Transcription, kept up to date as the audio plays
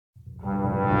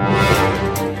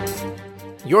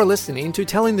You're listening to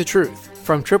Telling the Truth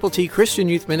from Triple T Christian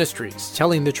Youth Ministries,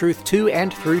 telling the truth to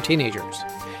and through teenagers.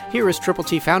 Here is Triple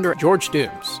T founder George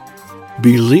Dooms.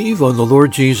 Believe on the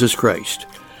Lord Jesus Christ.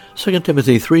 2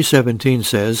 Timothy 3:17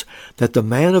 says that the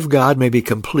man of God may be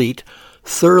complete,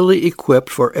 thoroughly equipped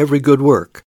for every good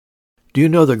work. Do you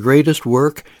know the greatest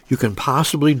work you can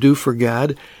possibly do for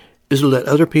God is to let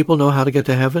other people know how to get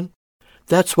to heaven?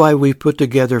 That's why we've put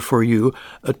together for you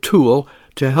a tool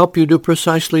to help you do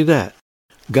precisely that.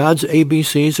 God's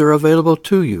ABCs are available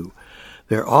to you.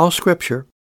 They're all Scripture.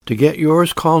 To get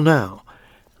yours, call now.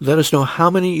 Let us know how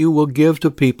many you will give to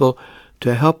people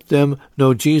to help them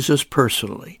know Jesus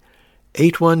personally.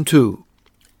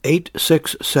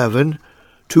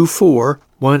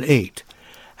 812-867-2418.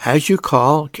 As you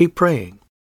call, keep praying.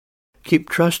 Keep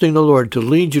trusting the Lord to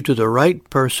lead you to the right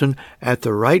person at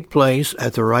the right place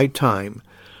at the right time,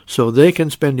 so they can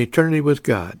spend eternity with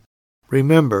God.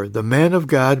 Remember, the man of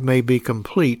God may be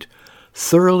complete,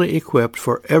 thoroughly equipped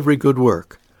for every good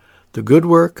work. The good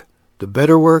work, the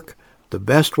better work, the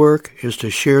best work is to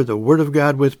share the Word of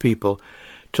God with people,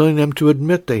 telling them to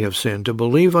admit they have sinned, to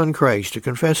believe on Christ, to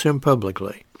confess Him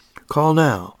publicly. Call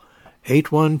now,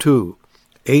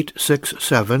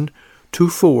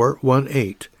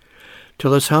 812-867-2418.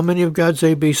 Tell us how many of God's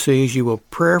ABCs you will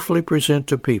prayerfully present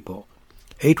to people.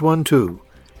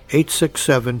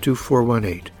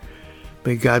 812-867-2418.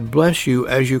 May God bless you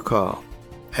as you call,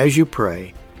 as you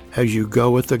pray, as you go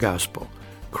with the gospel.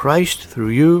 Christ, through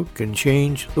you, can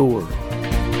change the world.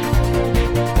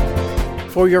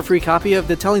 For your free copy of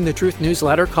the Telling the Truth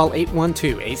newsletter, call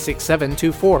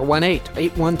 812-867-2418,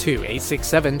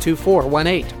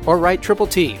 812-867-2418, or write Triple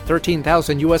T,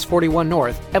 13,000 U.S. 41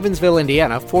 North, Evansville,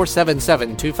 Indiana,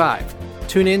 47725.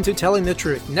 Tune in to Telling the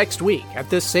Truth next week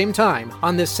at this same time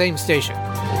on this same station.